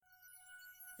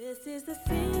This is the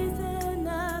season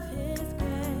of His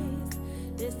grace.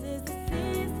 This is the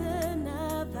season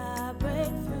of our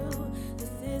breakthrough. This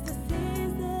is the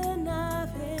season of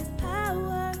His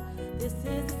power. This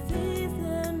is the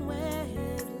season where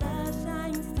His love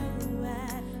shines through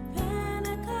at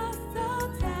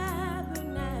Pentecostal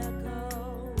Tabernacle,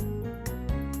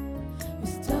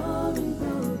 restoring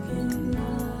broken love.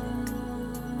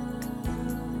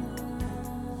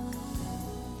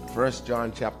 1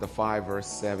 John chapter 5, verse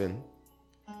 7.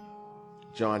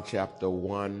 John chapter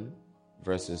 1,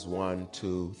 verses 1,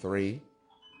 2, 3,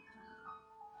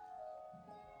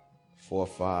 4,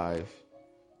 5,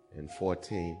 and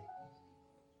 14.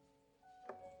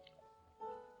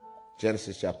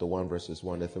 Genesis chapter 1, verses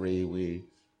 1 to 3.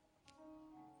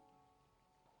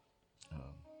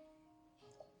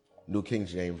 New King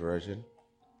James Version.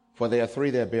 For there are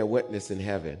three that bear witness in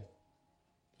heaven,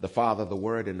 the Father, the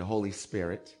Word, and the Holy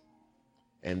Spirit,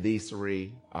 and these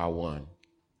three are one.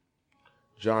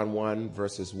 John 1,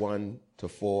 verses 1 to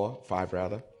 4, 5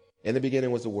 rather. In the beginning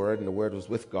was the Word, and the Word was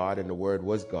with God, and the Word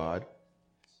was God.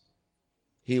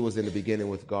 He was in the beginning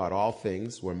with God. All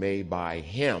things were made by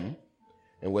Him,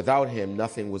 and without Him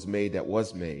nothing was made that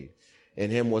was made.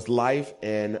 In Him was life,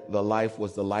 and the life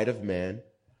was the light of man.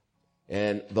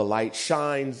 And the light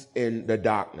shines in the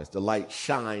darkness. The light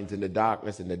shines in the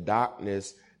darkness, and the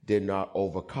darkness did not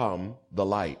overcome the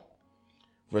light.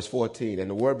 Verse 14, and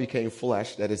the Word became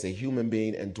flesh, that is a human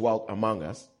being, and dwelt among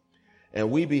us.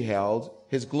 And we beheld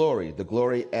His glory, the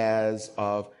glory as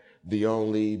of the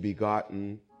only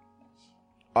begotten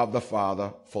of the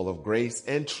Father, full of grace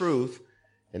and truth.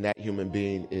 And that human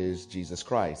being is Jesus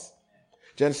Christ.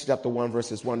 Genesis chapter 1,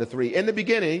 verses 1 to 3. In the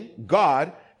beginning,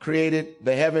 God created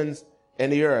the heavens and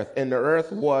the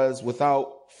earth was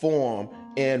without form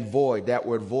and void. That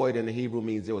word void in the Hebrew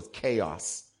means there was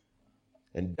chaos.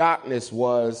 And darkness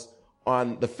was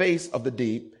on the face of the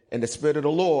deep, and the Spirit of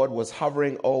the Lord was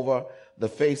hovering over the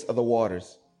face of the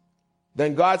waters.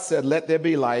 Then God said, let there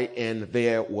be light, and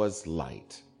there was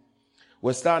light.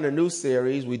 We're starting a new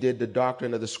series. We did the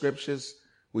doctrine of the scriptures.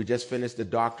 We just finished the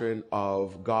doctrine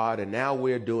of God, and now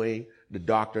we're doing the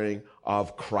doctrine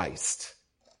of Christ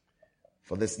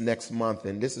for this next month.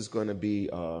 And this is going to be,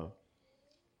 I'm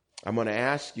going to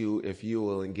ask you if you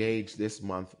will engage this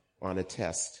month on a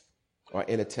test or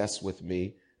in a test with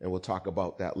me, and we'll talk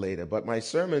about that later. But my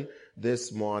sermon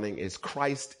this morning is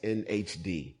Christ in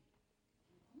HD.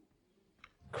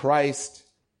 Christ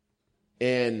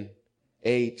in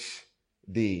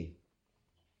HD.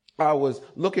 I was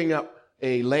looking up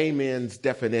a layman's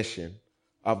definition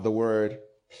of the word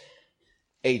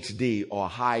HD, or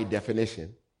high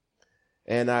definition.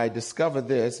 And I discovered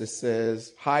this. It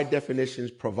says high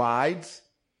definition provides,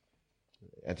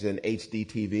 as in HD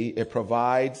TV, it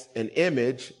provides an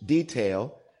image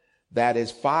detail that is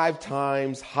 5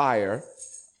 times higher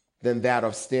than that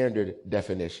of standard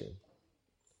definition.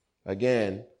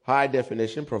 Again, high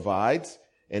definition provides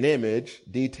an image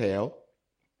detail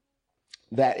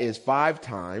that is 5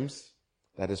 times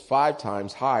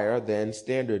higher than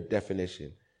standard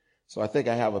definition. So I think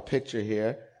I have a picture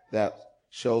here that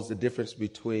shows the difference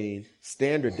between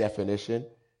standard definition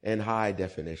and high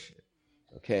definition.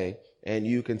 Okay, and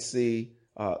you can see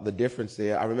the difference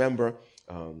there. I remember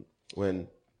when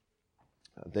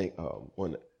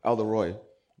Elder Roy,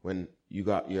 when you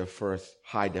got your first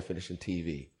high definition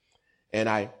TV, and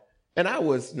I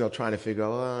was trying to figure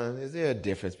out, is there a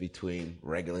difference between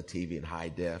regular TV and high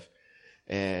def?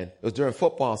 And it was during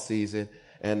football season,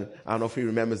 and I don't know if he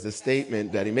remembers the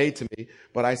statement that he made to me,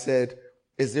 but I said,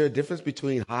 is there a difference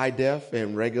between high def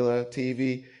and regular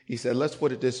TV? He said, let's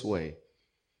put it this way.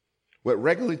 With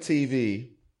regular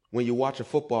TV, when you watch a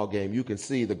football game, you can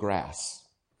see the grass.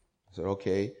 I said,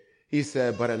 okay. He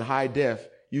said, but in high def,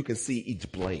 you can see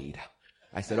each blade.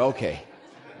 I said, okay,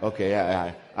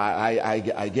 I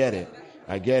get it.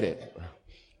 I get it.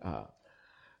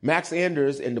 Max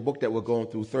Anders, in the book that we're going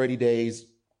through, 30 Days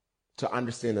to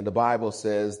Understanding the Bible,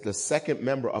 says the second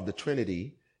member of the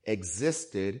Trinity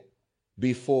existed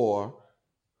before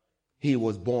he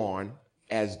was born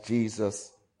as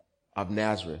Jesus of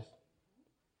Nazareth.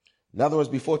 In other words,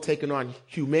 before taking on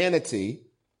humanity,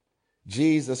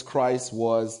 Jesus Christ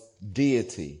was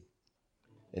deity.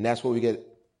 And that's what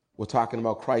we're talking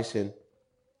about Christ in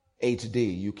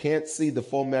HD. You can't see the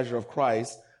full measure of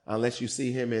Christ unless you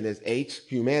see him in his H,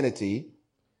 humanity,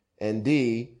 and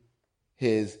D,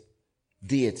 his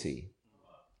deity.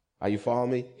 Are you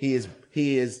following me? He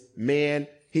is man.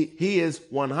 He is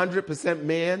 100%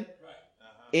 man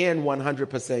and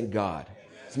 100% God.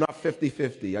 It's not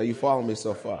 50-50. Are you following me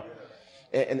so far?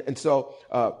 And so,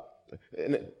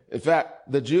 in fact,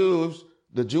 the Jews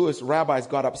the Jewish rabbis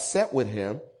got upset with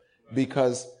him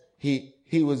because he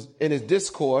was in his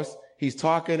discourse, he's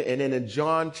talking, and then in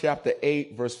John chapter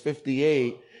 8, verse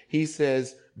 58, he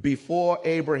says, before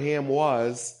Abraham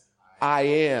was, I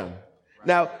am.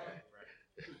 Now,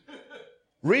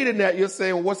 reading that, you're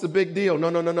saying, well, what's the big deal?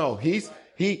 No.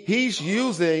 He's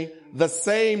using the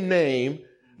same name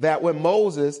that when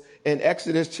Moses in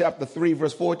Exodus chapter 3,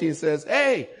 verse 14 says,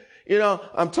 hey,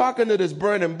 I'm talking to this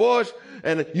burning bush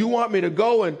and you want me to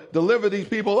go and deliver these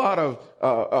people out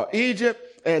of Egypt.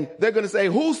 And they're going to say,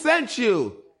 who sent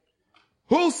you?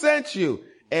 Who sent you?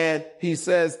 And he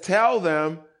says, tell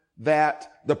them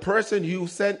that the person who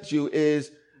sent you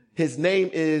his name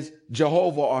is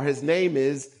Jehovah, or his name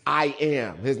is I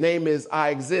am. His name is I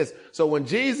exist. So when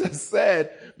Jesus said,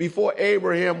 before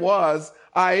Abraham was,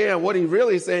 I am, what he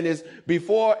really saying is,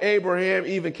 before Abraham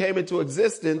even came into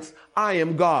existence, I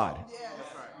am God.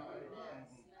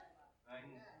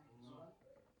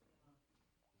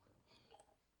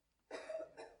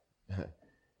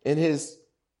 In his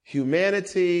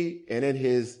humanity and in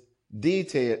his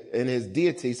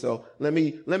deity. So let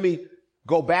me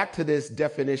go back to this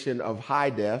definition of high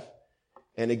def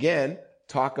and again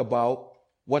talk about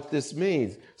what this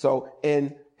means. So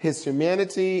in his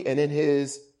humanity and in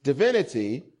his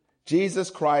divinity, Jesus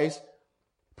Christ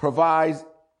provides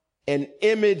an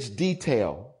image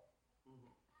detail,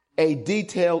 a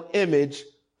detailed image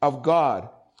of God.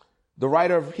 The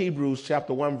writer of Hebrews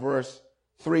chapter 1 verse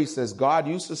 3 says, God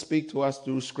used to speak to us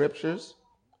through scriptures,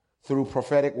 through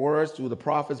prophetic words, through the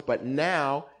prophets, but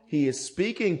now he is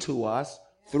speaking to us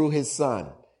through his son.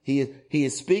 He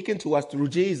is speaking to us through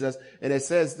Jesus. And it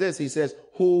says this, he says,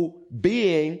 who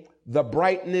being the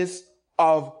brightness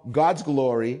of God's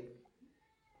glory,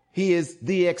 he is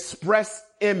the express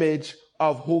image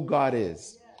of who God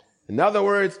is. In other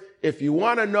words, if you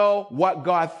want to know what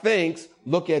God thinks,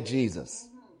 look at Jesus.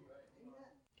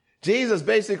 Jesus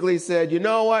basically said, you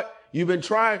know what? You've been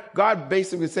trying, God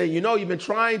basically said, you've been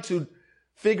trying to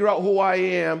figure out who I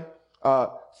am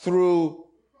through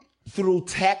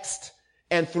text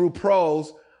and through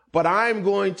prose, but I'm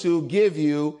going to give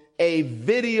you a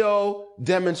video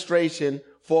demonstration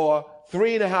for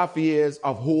 3.5 years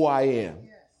of who I am.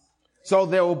 So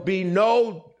there will be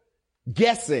no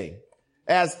guessing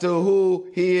as to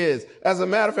who he is. As a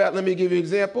matter of fact, let me give you an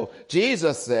example.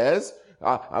 Jesus says,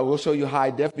 I will show you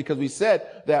high def because we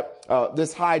said that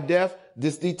this high def,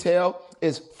 this detail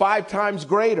is 5 times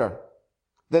greater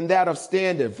than that of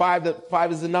standard. 5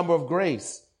 is the number of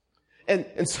grace.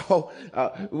 And so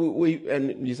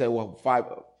and you say, well, 5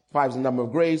 is the number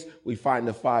of grace. We find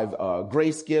the 5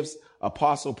 grace gifts: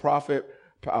 apostle, prophet,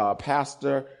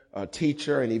 pastor,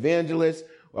 teacher, and evangelist.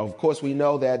 Of course, we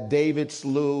know that David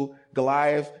slew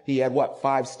Goliath. He had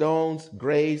 5 stones,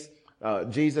 grace.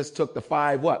 Jesus took the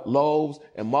 5 loaves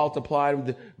and multiplied them.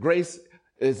 The grace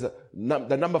is the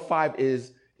number 5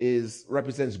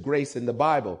 represents grace in the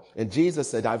Bible. And Jesus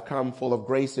said, I've come full of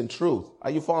grace and truth.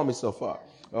 Are you following me so far?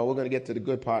 We're going to get to the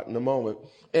good part in a moment.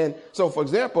 And so, for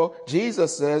example,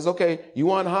 Jesus says, okay, you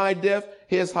want high def?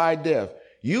 Here's high def.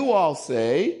 You all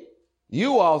say,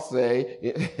 if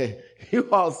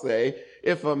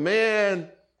a man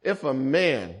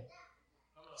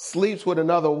sleeps with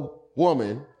another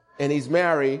woman and he's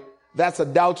married, that's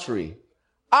adultery.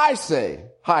 I say,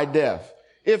 high def,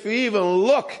 if you even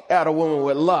look at a woman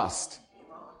with lust,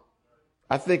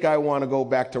 I think I want to go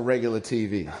back to regular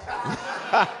TV.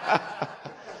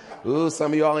 Ooh,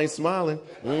 some of y'all ain't smiling.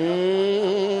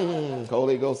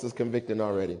 Holy Ghost is convicting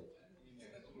already.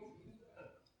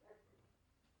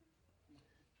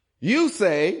 You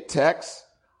say, text,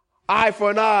 eye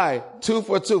for an eye, tooth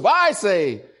for a tooth. I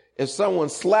say, if someone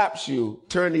slaps you,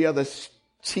 turn the other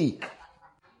cheek.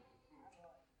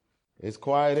 It's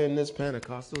quiet in this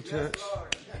Pentecostal church.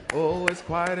 Oh, it's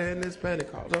quiet in this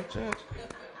Pentecostal church.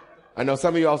 I know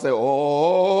some of y'all say,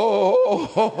 oh.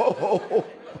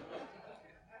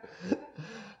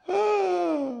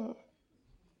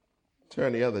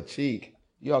 Turn the other cheek.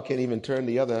 Y'all can't even turn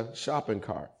the other shopping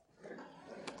cart.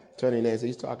 Turn your name and say,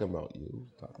 he's talking about you.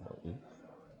 He's talking about you.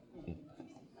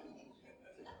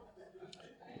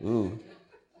 Ooh.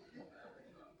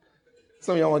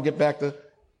 Some of y'all want to get back to,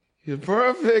 you're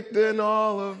perfect in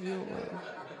all of your ways.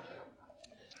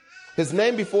 His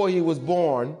name before he was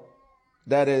born,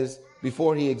 that is,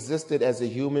 before he existed as a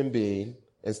human being,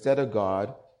 instead of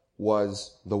God,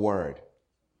 was the Word.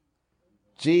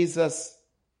 Jesus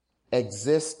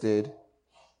existed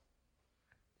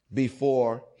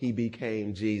before he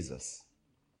became Jesus.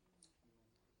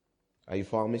 Are you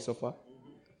following me so far?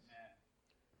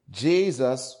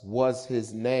 Jesus was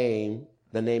his name,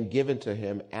 the name given to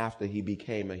him after he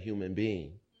became a human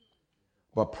being.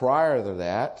 But prior to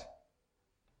that,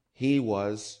 he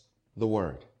was the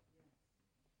Word.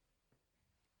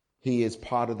 He is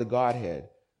part of the Godhead.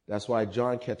 That's why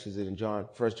John catches it in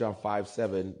 1 John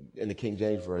 5:7 in the King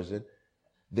James Version.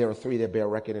 There are three that bear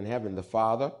record in heaven: the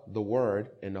Father, the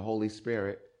Word, and the Holy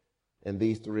Spirit. And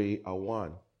these three are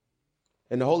one.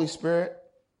 And the Holy Spirit,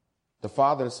 the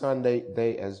Father and the Son,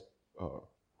 they as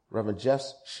Reverend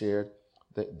Jess shared,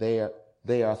 that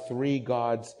they are three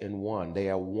gods in one. They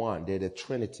are one. They're the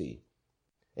Trinity.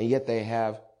 And yet they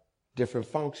have different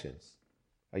functions.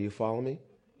 Are you following me?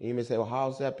 And you may say, well,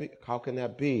 how can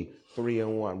that be 3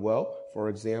 in 1? Well, for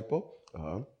example,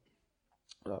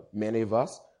 many of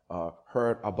us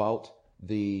heard about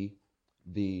the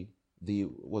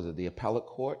appellate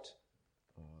court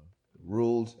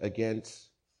ruled against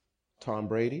Tom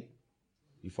Brady.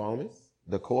 You follow me?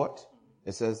 The court.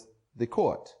 It says the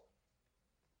court.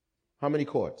 How many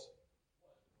courts?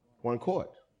 One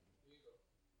court.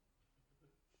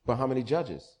 But how many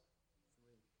judges?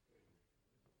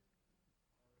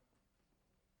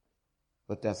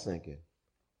 Let that sink in.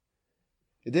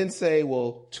 It didn't say,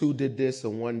 well, 2 did this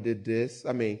and 1 did this.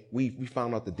 I mean, we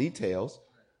found out the details,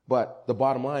 but the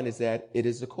bottom line is that it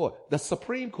is the court. The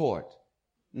Supreme Court,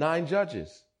 9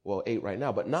 judges. Well, 8 right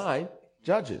now, but 9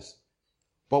 judges,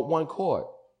 but 1 court.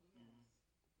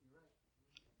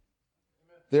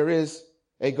 There is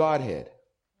a Godhead,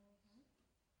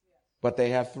 but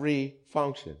they have 3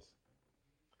 functions.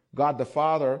 God the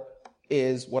Father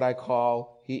is what I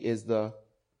call, he is the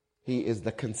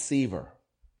conceiver.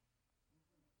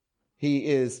 He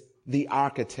is the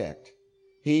architect.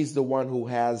 He's the one who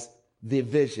has the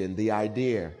vision, the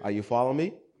idea. Are you following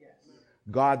me? Yes.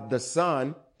 God the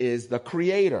Son is the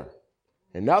creator.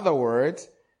 In other words,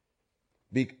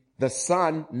 the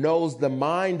Son knows the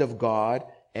mind of God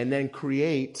and then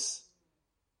creates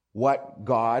what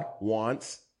God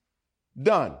wants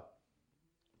done.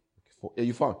 Are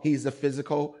you following? He's the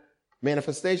physical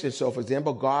manifestation. So, for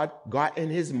example, God got in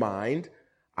his mind,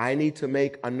 I need to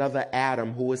make another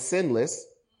Adam who is sinless.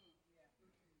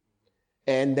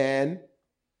 And then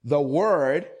the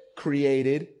Word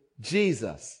created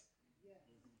Jesus.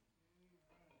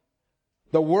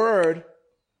 The Word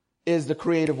is the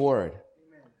creative word.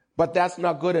 But that's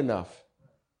not good enough.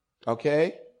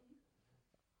 Okay?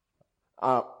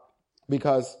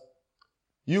 Because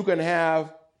you can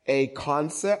have a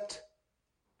concept,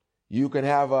 you can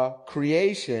have a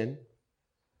creation,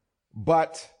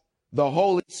 but the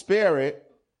Holy Spirit,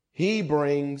 he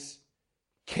brings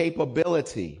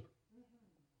capability.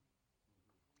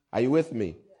 Are you with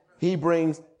me? He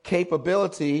brings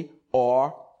capability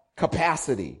or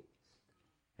capacity.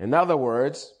 In other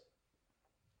words,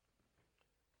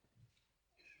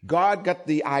 God got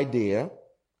the idea.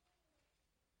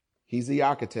 He's the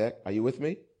architect. Are you with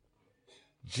me?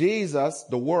 Jesus,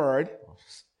 the Word,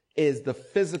 is the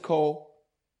physical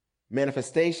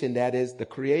manifestation, that is the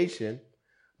creation.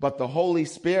 But the Holy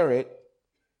Spirit,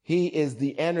 he is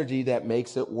the energy that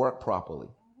makes it work properly.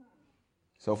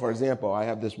 So, for example, I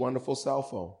have this wonderful cell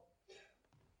phone.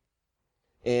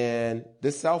 And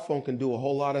this cell phone can do a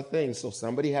whole lot of things. So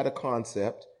somebody had a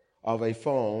concept of a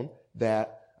phone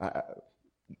that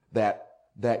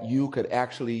you could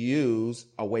actually use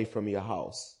away from your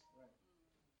house.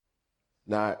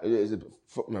 Now,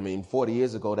 40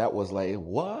 years ago, that was like,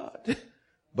 what?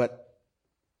 But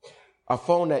a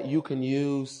phone that you can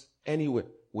use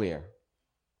anywhere.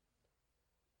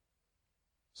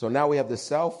 So now we have the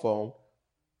cell phone,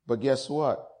 but guess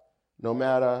what? No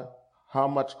matter how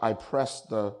much I press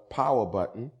the power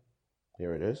button,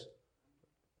 here it is,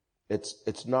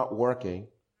 it's not working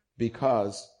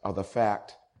because of the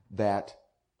fact that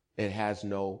it has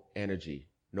no energy,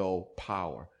 no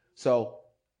power. So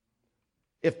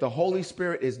if the Holy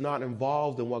Spirit is not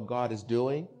involved in what God is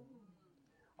doing,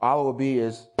 all it will be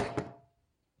is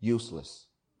useless.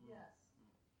 Yes.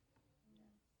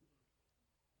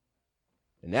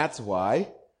 And that's why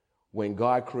when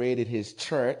God created his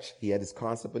church, he had this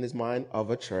concept in his mind of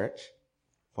a church.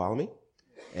 Follow me?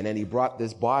 And then he brought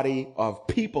this body of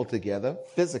people together,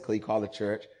 physically called a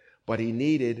church, but he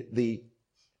needed the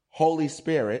Holy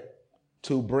Spirit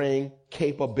to bring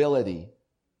capability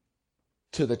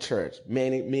to the church,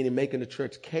 meaning making the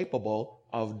church capable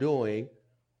of doing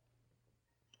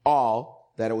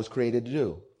all that it was created to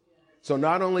do. So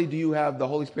not only do you have the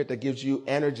Holy Spirit that gives you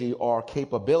energy or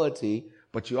capability,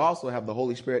 but you also have the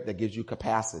Holy Spirit that gives you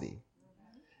capacity.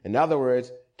 In other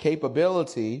words,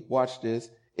 capability, watch this,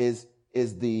 is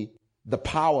the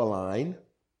power line,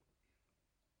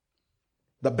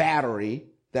 the battery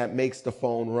that makes the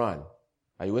phone run.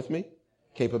 Are you with me?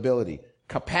 Capability.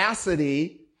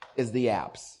 Capacity is the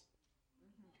apps.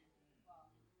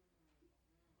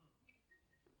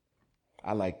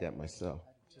 I like that myself.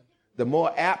 The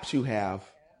more apps you have,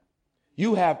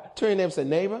 turn your neighbor and say,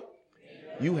 neighbor,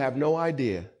 you have no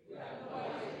idea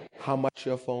how much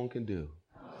your phone can do.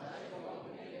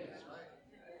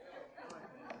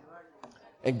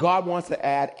 And God wants to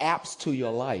add apps to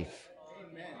your life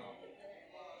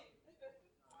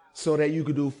so that you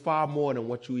could do far more than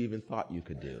what you even thought you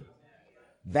could do.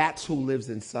 That's who lives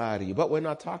inside of you. But we're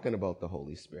not talking about the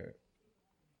Holy Spirit.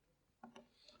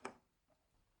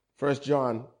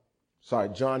 John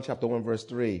chapter 1, verse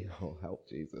 3. Oh, help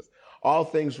Jesus. All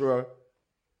things were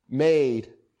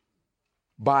made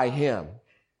by him.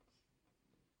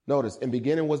 Notice, in the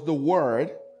beginning was the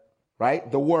Word,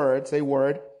 right? The Word, say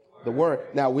Word. The Word.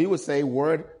 Now, we would say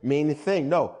Word meaning thing.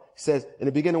 No, it says, in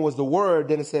the beginning was the Word.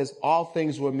 Then it says, all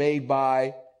things were made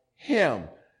by him.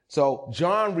 So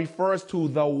John refers to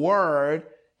the Word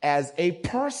as a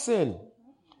person.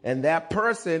 And that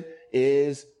person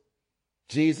is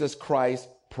Jesus Christ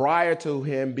prior to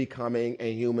him becoming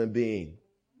a human being.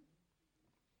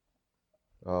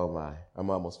 Oh my, I'm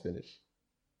almost finished.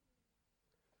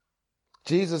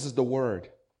 Jesus is the Word.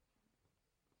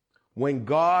 When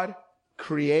God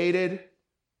created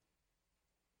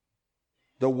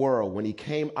the world, when he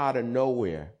came out of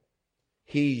nowhere,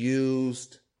 he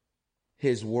used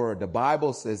his Word. The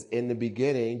Bible says in the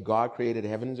beginning, God created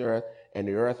heaven and earth, and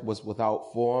the earth was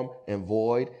without form and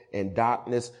void, and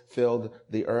darkness filled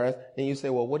the earth. And you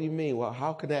say, well, what do you mean? Well,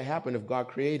 how could that happen if God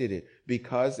created it?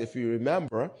 Because if you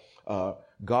remember,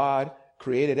 God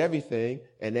created everything,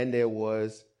 and then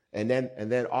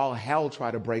then all hell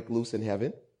tried to break loose in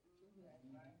heaven.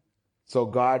 So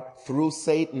God threw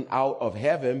Satan out of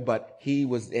heaven, but he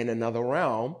was in another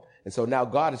realm. And so now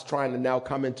God is trying to now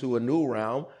come into a new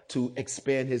realm to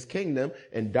expand his kingdom.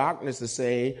 And darkness is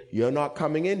saying, you're not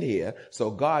coming in here. So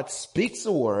God speaks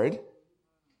a word.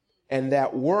 And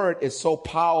that word is so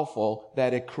powerful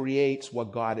that it creates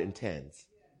what God intends.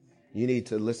 You need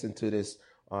to listen to this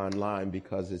online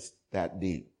because it's that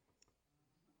deep.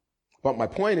 But my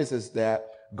point is that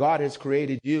God has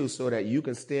created you so that you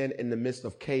can stand in the midst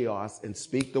of chaos and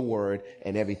speak the word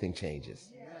and everything changes.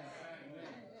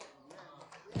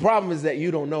 The problem is that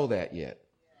you don't know that yet.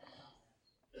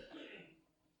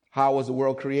 How was the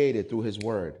world created? Through his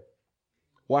word.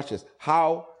 Watch this.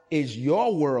 How is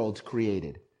your world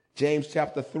created? James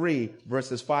chapter 3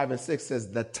 verses 5 and 6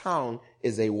 says the tongue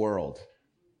is a world.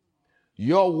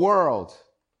 Your world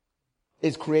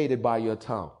is created by your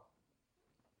tongue.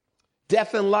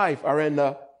 Death and life are in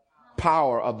the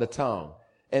power of the tongue,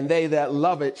 and they that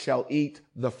love it shall eat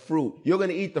the fruit. You're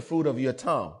going to eat the fruit of your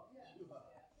tongue.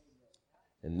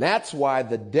 And that's why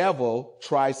the devil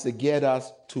tries to get us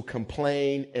to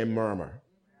complain and murmur.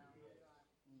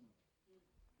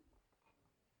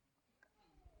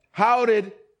 How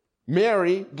did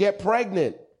Mary get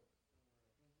pregnant?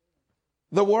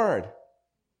 The word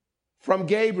from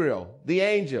Gabriel, the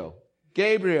angel.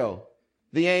 Gabriel,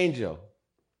 the angel.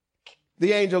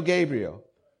 The angel Gabriel.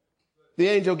 The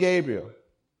angel Gabriel.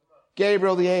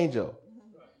 Gabriel, the angel,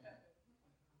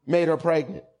 made her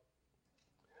pregnant.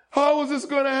 How is this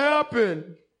going to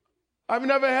happen? I've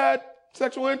never had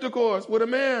sexual intercourse with a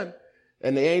man.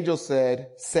 And the angel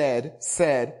said,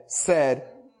 the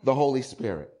Holy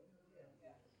Spirit.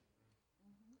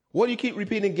 What do you keep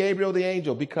repeating Gabriel the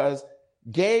angel? Because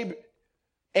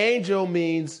angel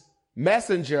means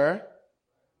messenger,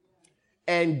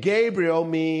 and Gabriel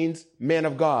means man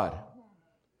of God.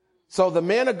 So the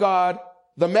man of God,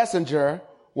 the messenger,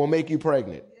 will make you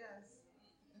pregnant.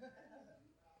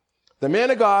 The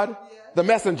man of God, the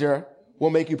messenger, will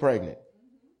make you pregnant.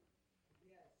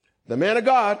 The man of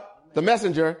God, the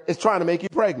messenger, is trying to make you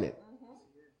pregnant.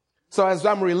 So as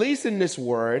I'm releasing this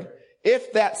word,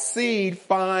 if that seed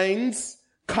finds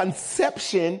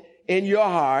conception in your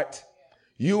heart,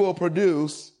 you will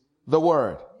produce the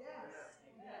word.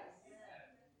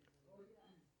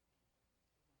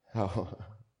 Oh.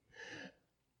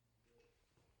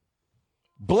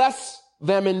 Bless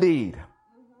them indeed.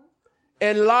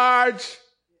 Enlarge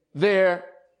their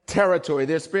territory,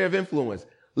 their sphere of influence.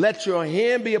 Let your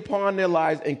hand be upon their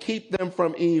lives and keep them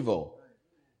from evil.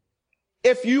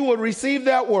 If you would receive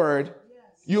that word,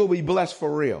 you'll be blessed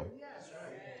for real.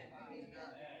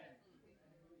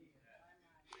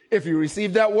 If you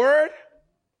receive that word,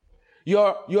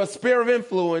 your sphere of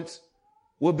influence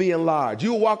will be enlarged.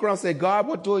 You will walk around and say, God,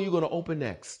 what door are you going to open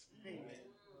next?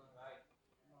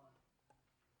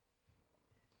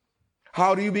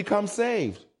 How do you become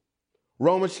saved?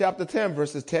 Romans chapter 10,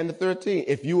 verses 10 to 13.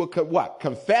 If you would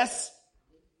confess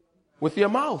with your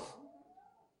mouth,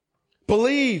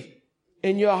 believe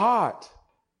in your heart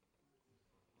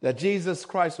that Jesus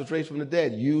Christ was raised from the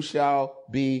dead, you shall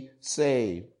be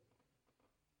saved.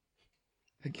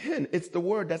 Again, it's the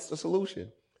word that's the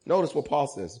solution. Notice what Paul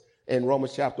says in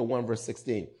Romans chapter 1, verse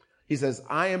 16. He says,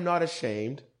 I am not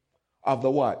ashamed of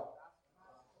the what?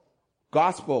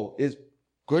 Gospel is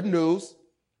good news.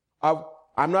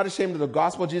 I'm not ashamed of the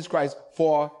gospel of Jesus Christ,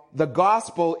 for the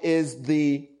gospel is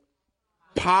the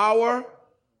power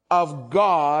of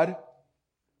God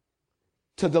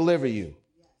to deliver you.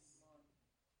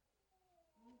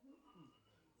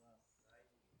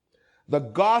 The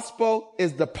gospel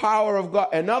is the power of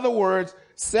God. In other words,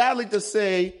 sadly to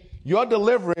say, your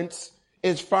deliverance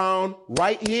is found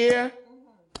right here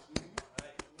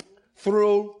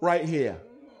through right here.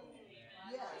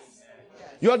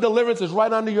 Your deliverance is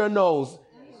right under your nose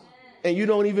and you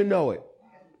don't even know it.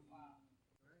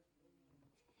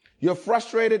 You're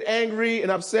frustrated, angry,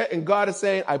 and upset, and God is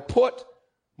saying, I put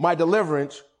my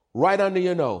deliverance right under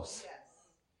your nose.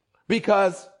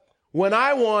 Because when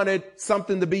I wanted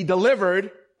something to be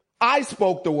delivered, I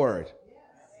spoke the word.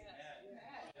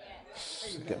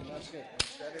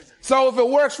 So if it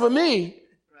works for me,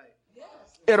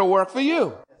 it'll work for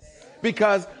you.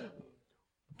 Because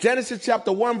Genesis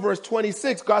chapter 1, verse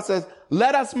 26, God says,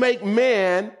 let us make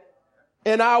man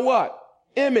in our what?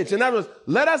 Image. In other words,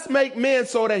 let us make man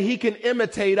so that he can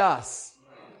imitate us.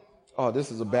 Oh,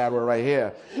 this is a bad word right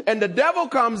here. And the devil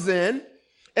comes in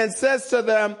and says to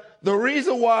them, the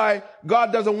reason why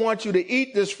God doesn't want you to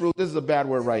eat this fruit, this is a bad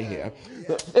word right here,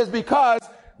 is because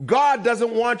God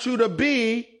doesn't want you to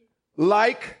be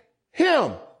like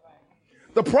him.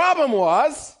 The problem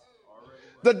was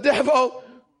the devil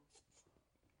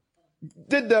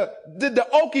did the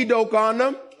okey doke on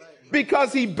them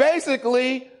because he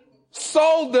basically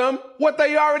sold them what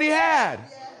they already had.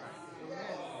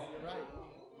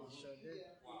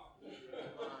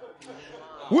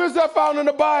 Where's that found in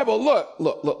the Bible?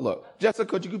 Look. Jessica,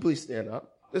 could you please stand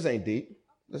up? This ain't deep.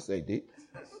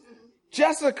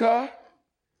 Jessica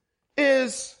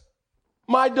is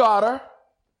my daughter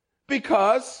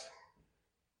because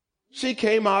she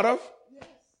came out of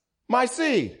my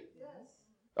seed.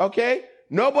 Okay?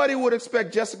 Nobody would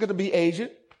expect Jessica to be Asian.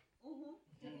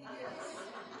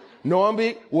 No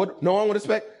one would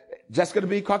expect Jessica to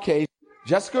be Caucasian.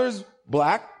 Jessica is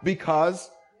black because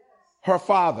her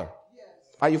father.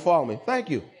 Are you following me? Thank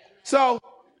you. So,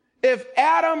 if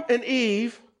Adam and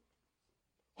Eve,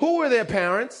 who were their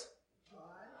parents?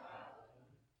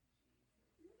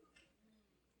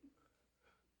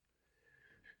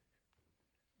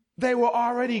 They were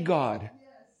already God.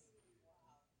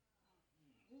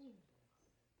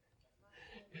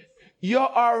 You're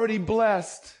already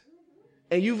blessed.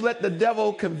 And you've let the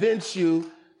devil convince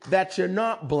you that you're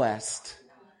not blessed.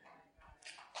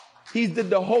 He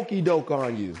did the hokey doke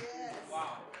on you.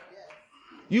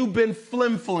 You've been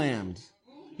flim-flammed.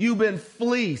 You've been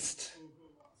fleeced.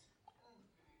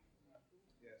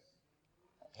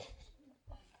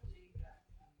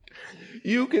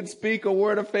 You can speak a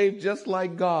word of faith just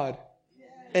like God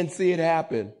and see it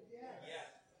happen.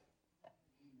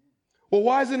 Well,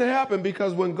 why doesn't it happen?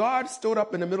 Because when God stood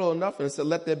up in the middle of nothing and said,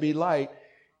 let there be light,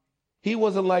 he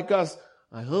wasn't like us.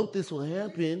 I hope this will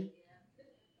happen.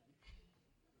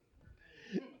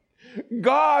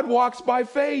 God walks by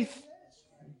faith.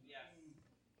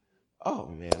 Oh,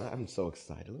 man, I'm so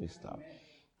excited. Let me stop.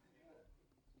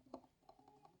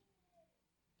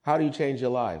 How do you change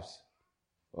your lives?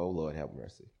 Oh, Lord, have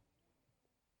mercy.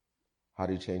 How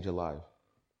do you change your life?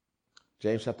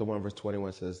 James chapter 1, verse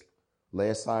 21 says, lay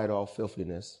aside all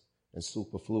filthiness and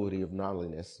superfluity of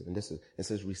godliness. And it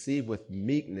says, receive with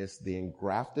meekness the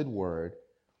engrafted word,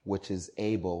 which is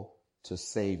able to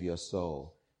save your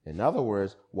soul. In other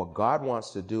words, what God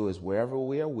wants to do is wherever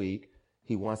we are weak,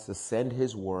 he wants to send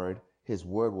his word. His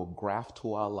word will graft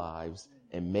to our lives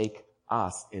and make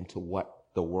us into what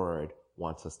the word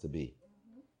wants us to be.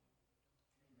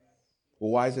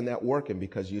 Well, why isn't that working?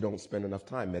 Because you don't spend enough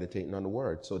time meditating on the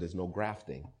word, so there's no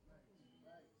grafting.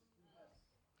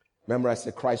 Remember I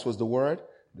said Christ was the word?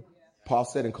 Paul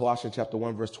said in Colossians chapter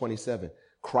 1, verse 27,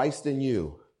 Christ in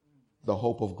you, the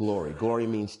hope of glory. Glory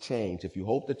means change. If you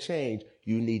hope to change,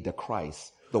 you need the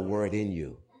Christ, the word in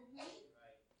you.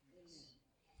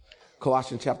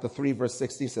 Colossians chapter 3, verse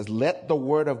 16 says, let the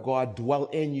word of God dwell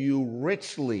in you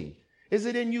richly. Is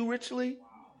it in you richly?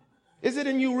 Is it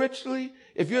in you richly?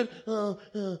 If you're,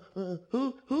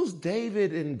 who's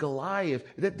David and Goliath?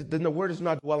 Then the word is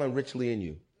not dwelling richly in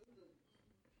you.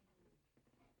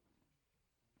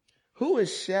 Who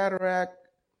is Shadrach,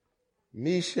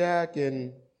 Meshach,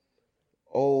 and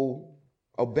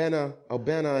Abednego?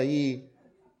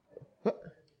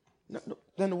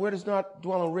 Then the word is not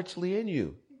dwelling richly in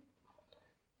you.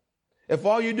 If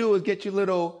all you do is get your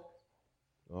little,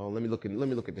 let me look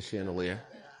at the chandelier.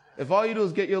 If all you do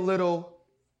is get your little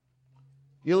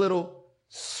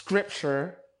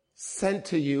scripture sent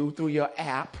to you through your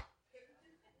app,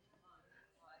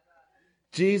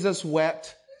 Jesus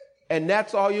wept, and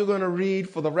that's all you're going to read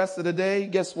for the rest of the day,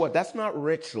 guess what? That's not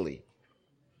richly.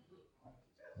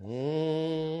 Tell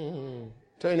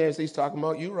your neighbor, he's talking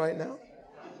about you right now.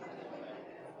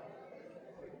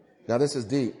 Now this is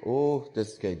deep.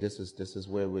 This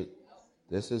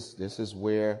is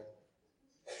where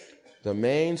the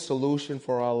main solution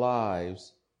for our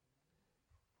lives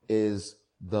is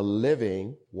the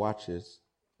living, watch this,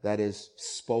 that is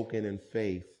spoken in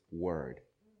faith word.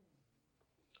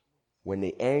 When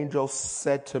the angel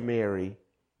said to Mary,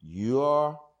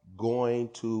 you're going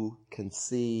to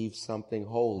conceive something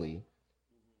holy,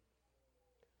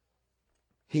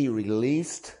 he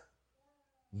released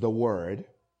the word,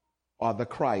 or the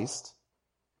Christ,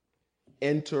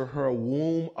 into her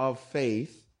womb of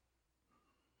faith.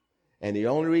 And the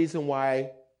only reason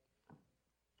why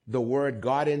the word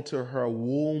got into her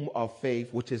womb of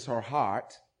faith, which is her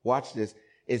heart, watch this,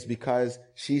 is because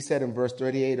she said in verse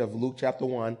 38 of Luke chapter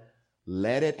 1,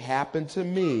 let it happen to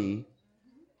me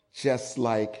just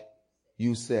like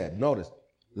you said. Notice,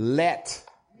 let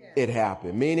it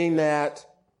happen, meaning that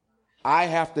I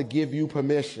have to give you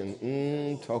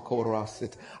permission.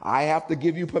 I have to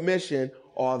give you permission,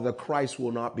 or the Christ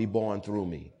will not be born through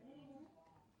me.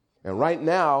 And right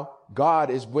now,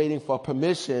 God is waiting for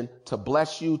permission to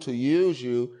bless you, to use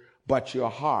you, but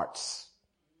your hearts.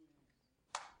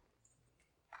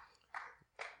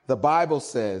 The Bible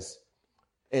says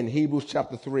in Hebrews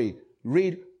chapter 3,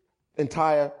 read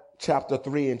entire chapter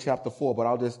 3 and chapter 4,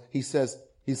 but he says,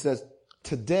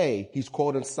 today, he's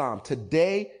quoting Psalm,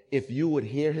 today, if you would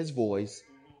hear his voice,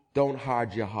 don't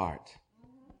hard your heart.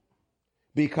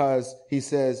 Because he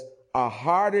says, a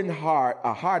heart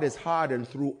is hardened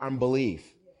through unbelief.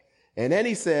 And then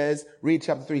he says, read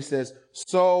chapter 3, says,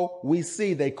 so we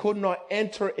see they could not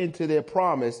enter into their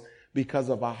promise because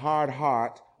of a hard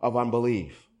heart of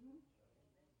unbelief.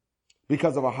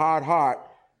 Because of a hard heart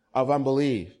of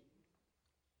unbelief.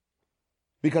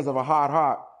 Because of a hard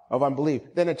heart of unbelief.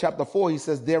 Then in chapter 4, he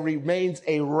says, there remains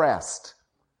a rest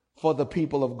for the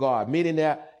people of God, meaning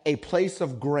that a place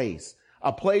of grace,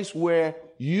 a place where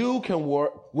you can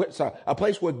work, a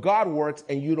place where God works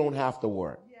and you don't have to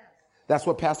work. Yes. That's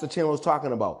what Pastor Chandler was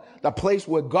talking about. The place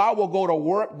where God will go to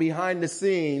work behind the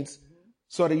scenes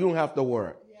so that you don't have to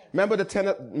work. Yes. Remember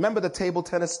the table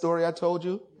tennis story I told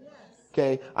you? Yes.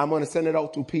 Okay, I'm going to send it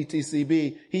out through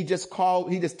PTCB. He just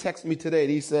texted me today.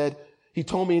 He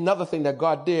told me another thing that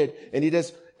God did, and he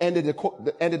just ended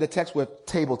the text with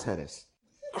table tennis.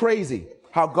 Crazy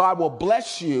how God will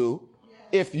bless you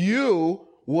if you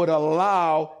would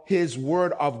allow his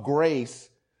word of grace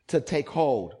to take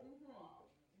hold.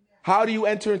 How do you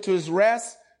enter into his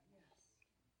rest?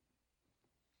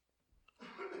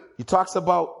 He talks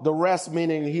about the rest,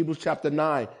 meaning in Hebrews chapter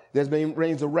 9, there's been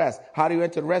reigns of rest. How do you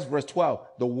enter the rest? Verse 12,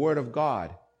 the word of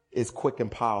God is quick and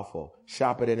powerful,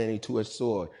 sharper than any two-edged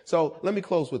sword. So let me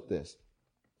close with this.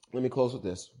 Let me close with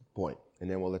this point, and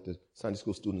then we'll let the Sunday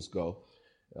school students go.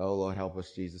 Oh, Lord, help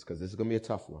us, Jesus, because this is going to be a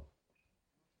tough one.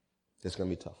 This is going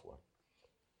to be a tough one.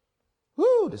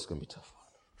 Woo, this is going to be a tough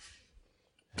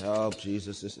one. Help,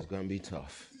 Jesus, this is going to be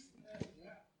tough.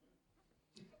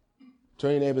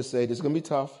 Turn your neighbor and say, this is going to be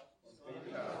tough,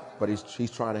 but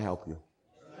he's trying to help you.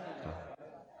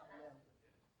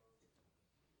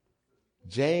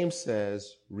 James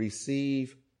says,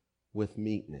 receive with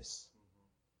meekness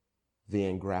the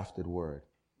engrafted word.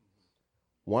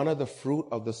 One of the fruit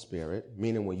of the Spirit,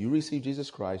 meaning when you receive Jesus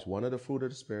Christ, one of the fruit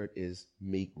of the Spirit is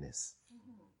meekness,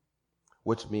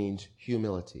 which means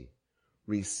humility.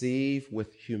 Receive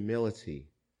with humility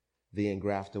the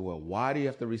engrafted word. Why do you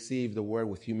have to receive the word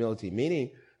with humility? Meaning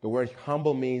the word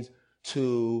humble means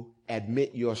to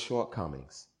admit your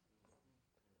shortcomings.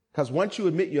 Because once you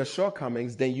admit your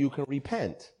shortcomings, then you can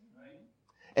repent.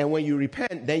 And when you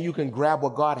repent, then you can grab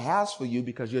what God has for you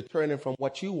because you're turning from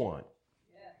what you want.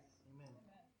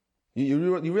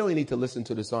 You really need to listen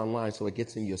to this online so it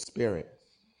gets in your spirit.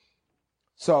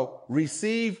 So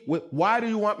why do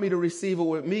you want me to receive it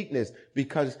with meekness?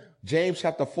 Because James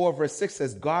chapter 4 verse 6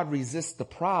 says, God resists the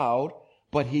proud,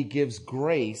 but he gives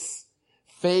grace,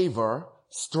 favor,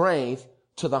 strength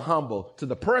to the humble. To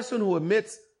the person who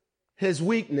admits his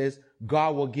weakness,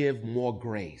 God will give more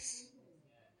grace.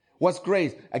 What's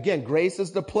grace? Again, grace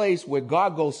is the place where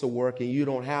God goes to work and you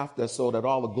don't have to, so that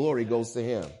all the glory goes to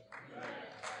him.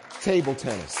 Table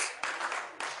tennis.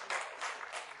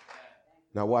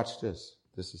 Now watch this.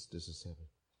 This is heavy.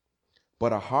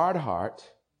 But a hard heart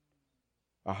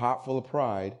a heart full of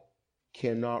pride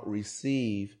cannot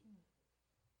receive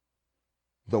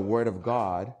the word of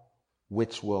God,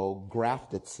 which will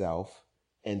graft itself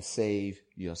and save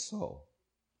your soul.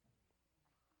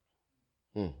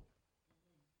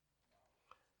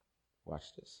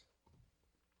 Watch this.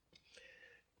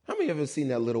 How many of you ever seen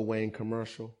that Lil Wayne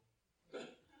commercial?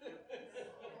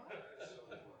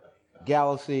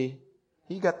 Galaxy.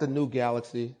 He got the new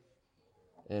Galaxy.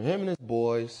 And him and his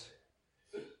boys,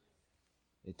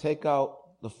 they take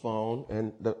out the phone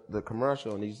and the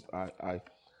commercial, and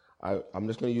I'm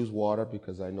just going to use water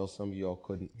because I know some of y'all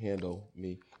couldn't handle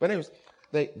me. But anyways,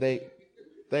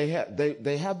 they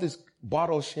have this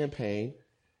bottle of champagne,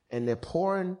 and they're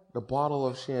pouring the bottle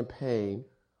of champagne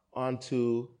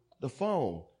onto the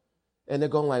phone. And they're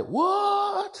going like,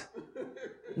 what?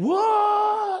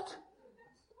 What?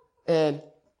 And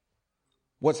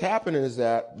what's happening is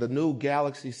that the new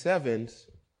Galaxy 7s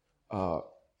are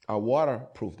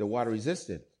waterproof. They're water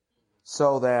resistant.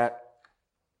 So that,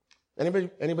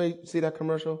 anybody see that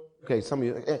commercial? Okay, some of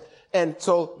you. And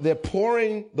so they're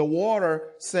pouring the water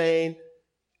saying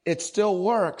it still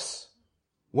works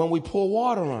when we pour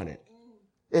water on it.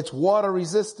 It's water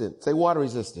resistant. Say water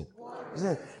resistant.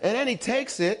 And then he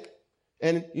takes it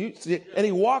and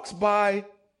he walks by.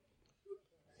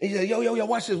 He says, yo,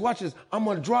 watch this. I'm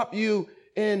going to drop you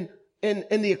in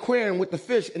the aquarium with the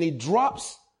fish. And he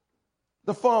drops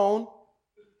the phone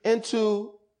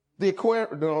into the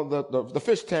aquarium, the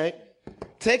fish tank,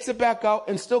 takes it back out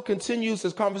and still continues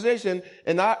his conversation.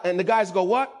 And the guys go,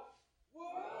 what?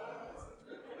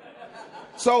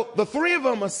 So the three of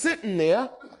them are sitting there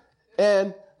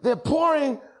and they're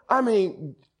pouring,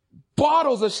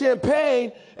 bottles of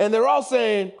champagne, and they're all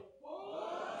saying,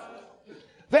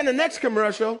 then the next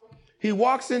commercial, he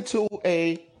walks into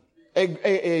a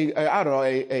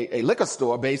liquor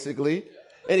store, basically,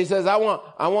 and he says, I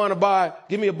want to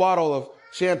give me a bottle of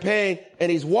champagne,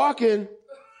 and he's walking,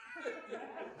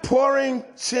 pouring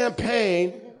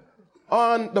champagne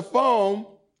on the phone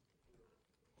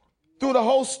through the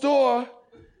whole store,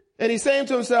 and he's saying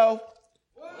to himself,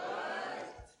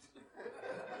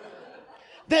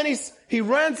 then he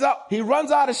runs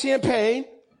out of champagne,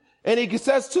 and he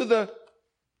says to the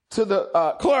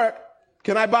clerk,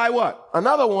 can I buy what?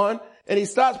 Another one. And he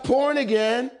starts pouring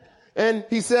again, and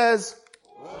he says,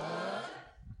 what?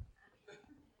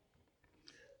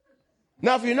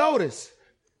 Now, if you notice,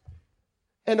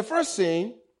 in the first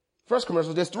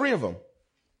commercial, there's three of them.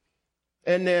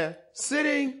 And they're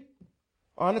sitting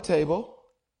on a table,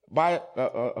 by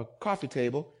a coffee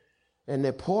table, and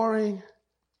they're pouring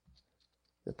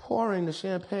the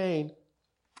champagne,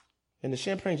 and the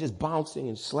champagne just bouncing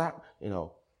and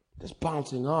just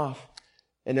bouncing off.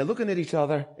 And they're looking at each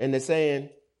other and they're saying,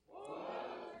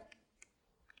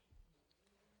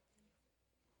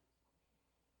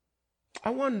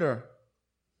 I wonder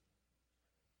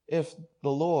if the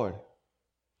Lord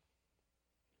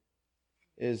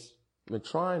is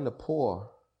trying to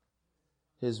pour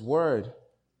his word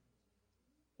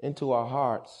into our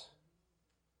hearts.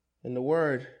 And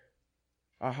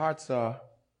our hearts are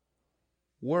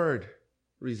word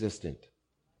resistant.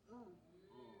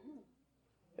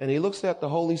 And he looks at the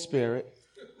Holy Spirit.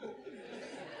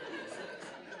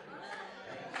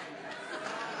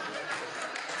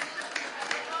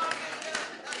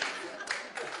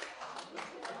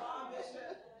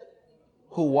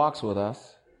 Who walks with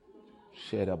us.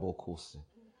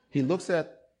 He looks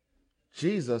at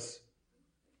Jesus,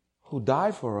 who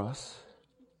died for us,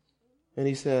 and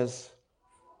he says,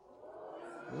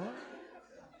 what?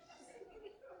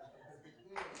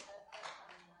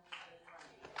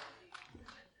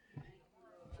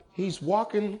 He's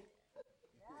walking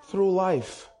through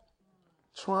life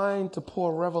trying to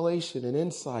pour revelation and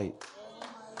insight.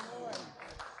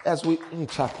 As we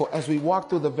walk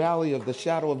through the valley of the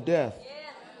shadow of death.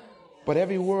 But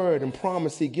every word and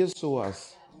promise he gives to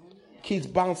us keeps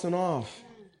bouncing off.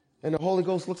 And the Holy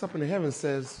Ghost looks up into heaven and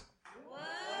says,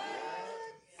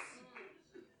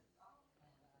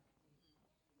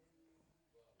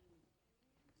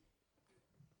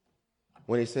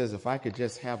 when he says, if I could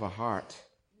just have a heart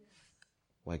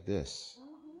like this,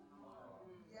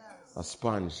 a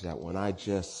sponge that when I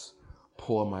just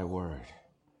pour my word,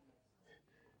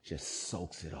 just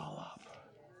soaks it all up.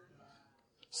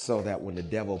 So that when the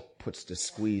devil puts the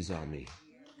squeeze on me,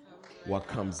 what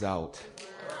comes out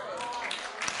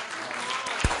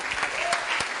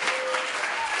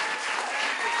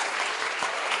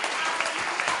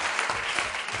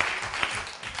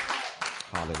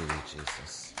hallelujah,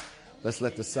 Jesus. Let's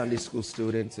let the Sunday school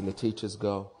students and the teachers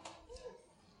go.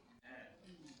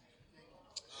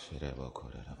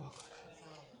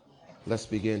 Let's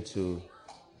begin to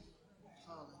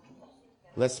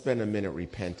Let's spend a minute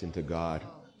repenting to God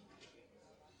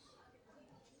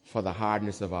for the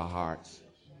hardness of our hearts.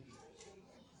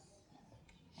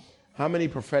 How many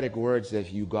prophetic words have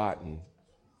you gotten,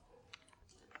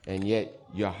 and yet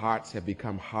your hearts have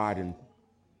become hardened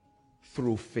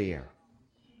through fear?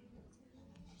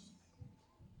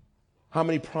 How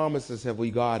many promises have we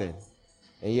gotten,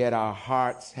 and yet our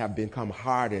hearts have become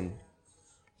hardened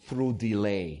through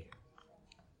delay?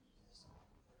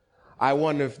 I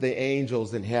wonder if the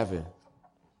angels in heaven,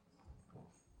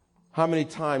 how many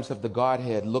times have the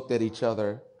Godhead looked at each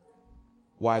other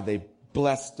while they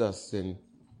blessed us and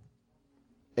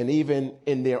even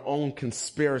in their own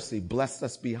conspiracy blessed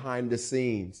us behind the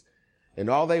scenes? And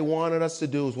all they wanted us to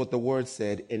do is what the word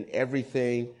said, in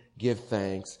everything give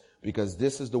thanks, because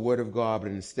this is the word of God. But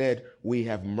instead we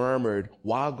have murmured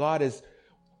while God is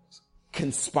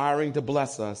conspiring to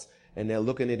bless us, and they're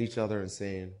looking at each other and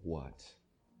saying, what?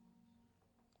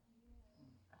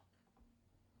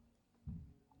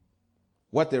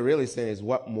 What they're really saying is,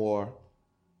 what more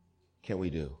can we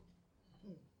do?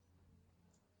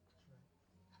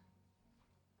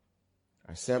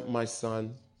 I sent my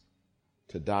son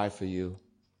to die for you.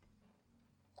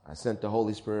 I sent the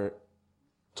Holy Spirit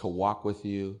to walk with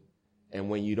you. And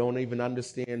when you don't even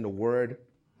understand the word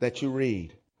that you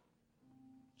read,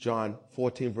 John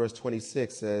 14 verse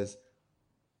 26 says,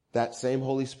 that same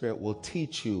Holy Spirit will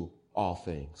teach you all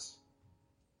things.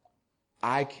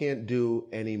 I can't do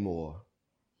any more.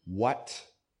 What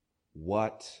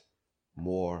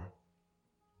more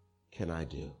can I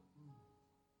do?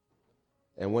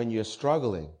 And when you're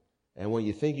struggling and when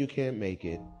you think you can't make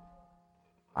it,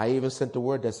 I even sent the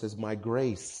word that says, my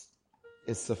grace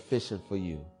is sufficient for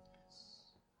you.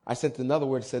 I sent another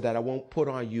word that said that I won't put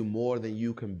on you more than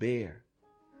you can bear.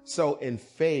 So in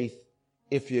faith,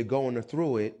 if you're going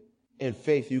through it, in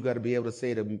faith, you got to be able to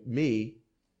say to me,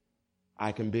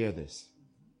 I can bear this.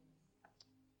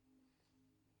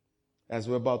 As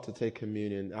we're about to take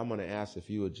communion, I'm going to ask if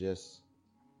you would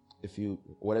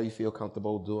whatever you feel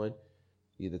comfortable doing,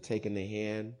 either taking the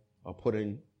hand or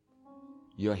putting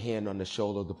your hand on the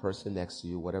shoulder of the person next to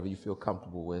you, whatever you feel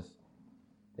comfortable with.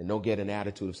 And don't get an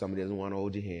attitude if somebody doesn't want to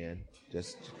hold your hand.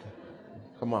 Just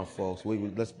come on, folks.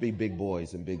 Let's be big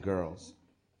boys and big girls.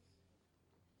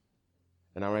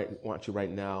 And I want you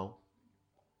right now.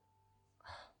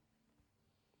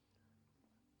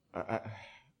 I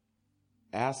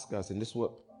ask us, and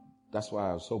that's why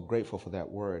I was so grateful for that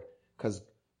word, because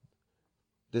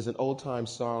there's an old time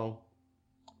song.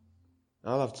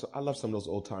 I love some of those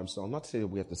old time songs. Not to say that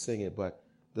we have to sing it, but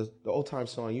the old time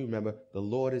song, you remember, the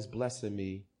Lord is blessing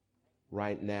me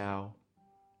right now.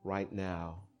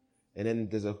 And then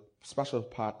there's a special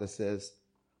part that says,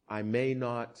 I may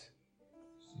not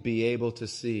be able to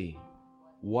see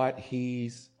what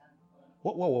he's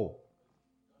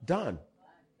done.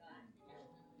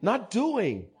 Not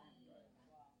doing.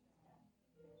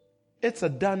 It's a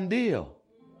done deal.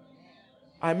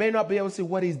 I may not be able to see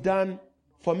what he's done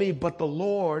for me, but the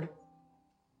Lord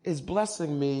is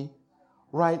blessing me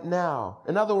right now.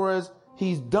 In other words,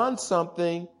 he's done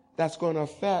something that's going to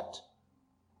affect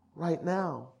right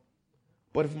now.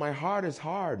 But if my heart is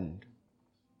hardened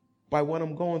by what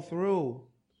I'm going through,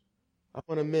 I'm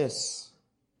going to miss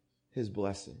his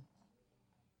blessing.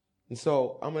 And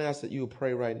so I'm going to ask that you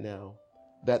pray right now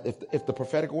that if the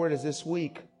prophetic word is this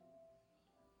week,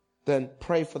 then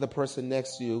pray for the person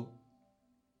next to you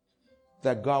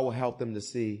that God will help them to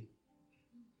see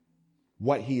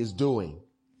what he is doing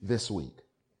this week.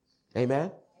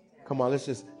 Amen? Come on, let's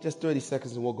just 30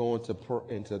 seconds and we'll go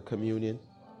into communion.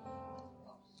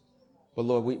 But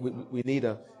Lord, we need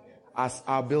our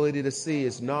ability to see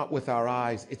is not with our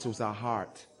eyes, it's with our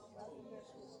heart.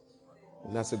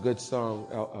 And that's a good song.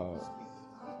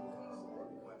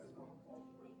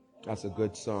 That's a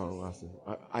good song.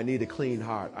 I need a clean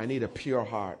heart. I need a pure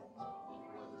heart.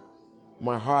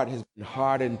 My heart has been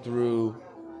hardened through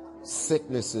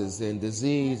sicknesses and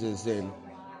diseases and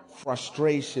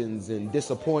frustrations and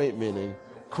disappointment and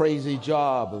crazy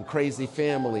job and crazy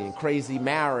family and crazy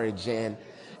marriage and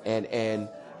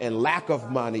lack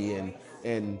of money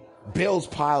and bills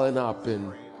piling up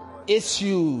and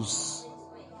issues,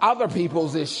 other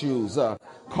people's issues,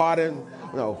 caught in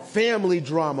family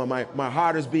drama. My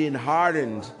heart is being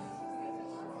hardened.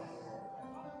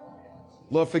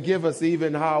 Lord, forgive us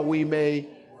even how we may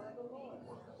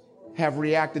have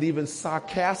reacted even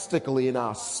sarcastically in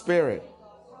our spirit.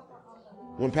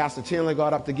 When Pastor Chandler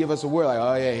got up to give us a word, like,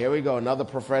 oh yeah, here we go, another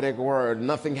prophetic word,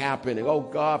 nothing happening. Oh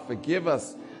God, forgive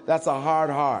us. That's a hard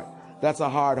heart. That's a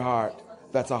hard heart.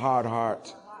 That's a hard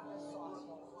heart.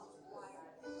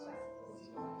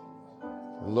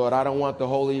 Lord, I don't want the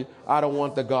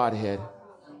Godhead.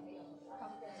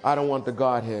 I don't want the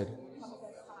Godhead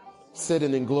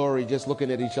sitting in glory just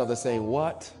looking at each other saying,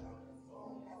 what?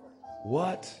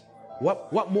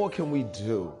 What more can we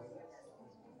do?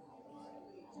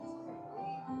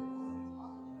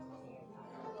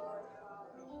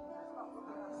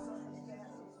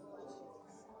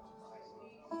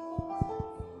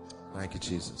 Thank you,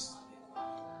 Jesus.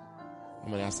 I'm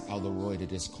going to ask Elder Roy to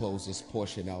just close this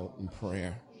portion out in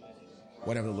prayer.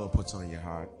 Whatever the Lord puts on your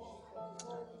heart.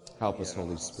 Help us,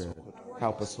 Holy Spirit.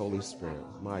 Help us, Holy Spirit.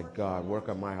 My God, work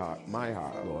on my heart,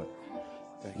 Lord.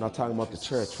 I'm not talking about the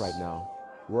church right now.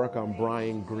 Work on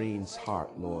Brian Green's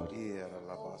heart, Lord.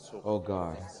 Oh,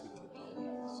 God.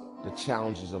 The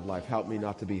challenges of life. Help me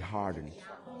not to be hardened.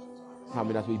 Help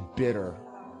me not to be bitter.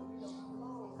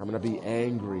 I'm going to be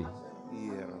angry.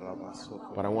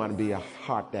 But I want to be a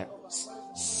heart that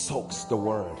soaks the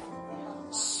word,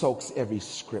 soaks every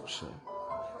scripture,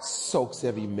 soaks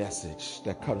every message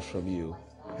that comes from you.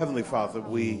 Heavenly Father,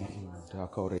 we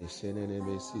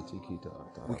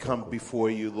come before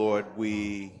you, Lord.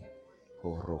 We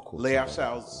lay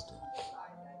ourselves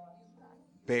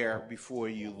bare before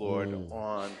you, Lord,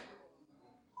 on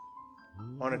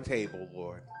a table,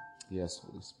 Lord. Yes,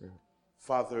 Holy Spirit.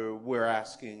 Father, we're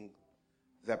asking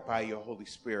that by your Holy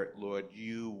Spirit, Lord,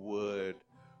 you would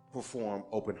perform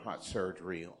open heart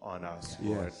surgery on us,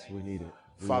 Lord. Yes, we need it.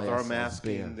 Father, I'm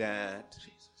asking that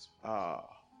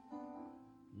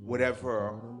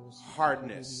whatever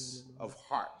hardness of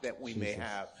heart that we may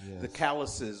have, the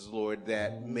calluses, Lord,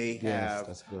 that may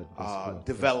have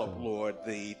developed, Lord,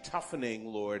 the toughening,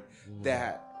 Lord,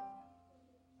 that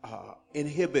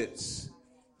inhibits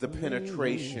the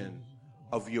penetration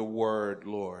of your word,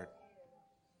 Lord,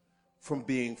 from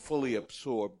being fully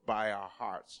absorbed by our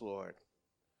hearts, Lord.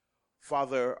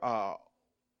 Father,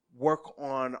 work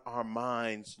on our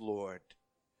minds, Lord.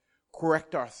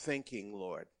 Correct our thinking,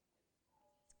 Lord.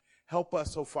 Help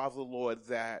us, oh Father, Lord,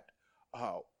 that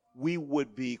we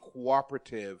would be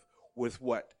cooperative with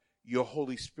what your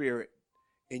Holy Spirit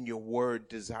in your word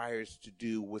desires to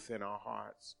do within our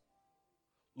hearts.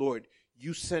 Lord,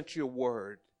 you sent your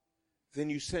word,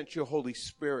 then you sent your Holy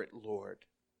Spirit, Lord,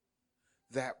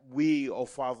 that we, oh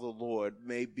Father, Lord,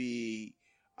 may be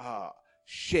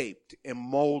shaped and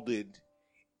molded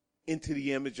into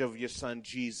the image of your Son,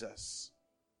 Jesus.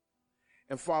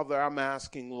 And Father, I'm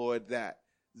asking, Lord, that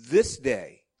this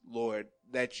day, Lord,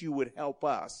 that you would help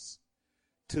us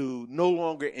to no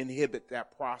longer inhibit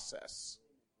that process.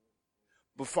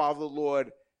 But Father,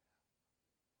 Lord,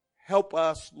 help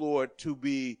us, Lord, to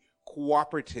be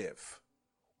cooperative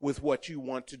with what you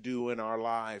want to do in our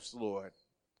lives, Lord.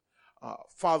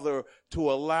 Father,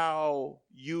 to allow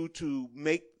you to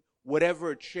make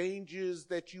whatever changes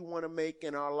that you want to make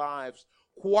in our lives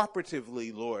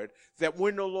cooperatively, Lord, that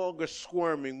we're no longer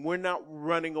squirming. We're not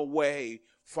running away,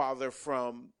 Father,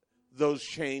 from those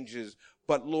changes.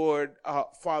 But, Lord,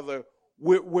 Father,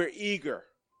 we're eager.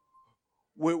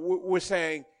 We're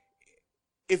saying,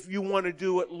 if you want to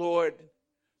do it, Lord,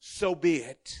 so be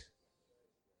it.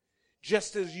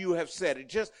 Just as you have said it.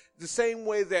 Just the same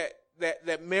way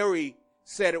that Mary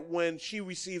said it when she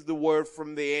received the word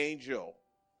from the angel.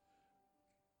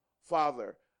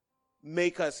 Father,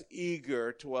 make us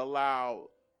eager to allow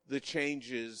the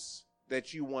changes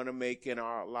that you want to make in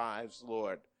our lives,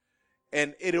 Lord.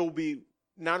 And it'll be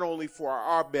not only for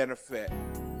our benefit,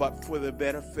 but for the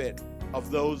benefit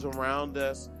of those around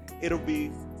us. It'll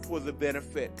be for the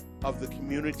benefit of the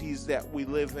communities that we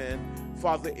live in.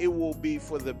 Father, it will be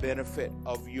for the benefit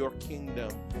of your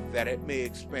kingdom, that it may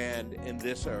expand in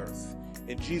this earth.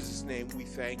 In Jesus' name, we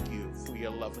thank you for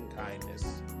your loving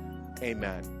kindness.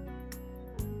 Amen.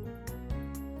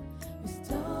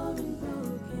 Restoring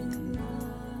broken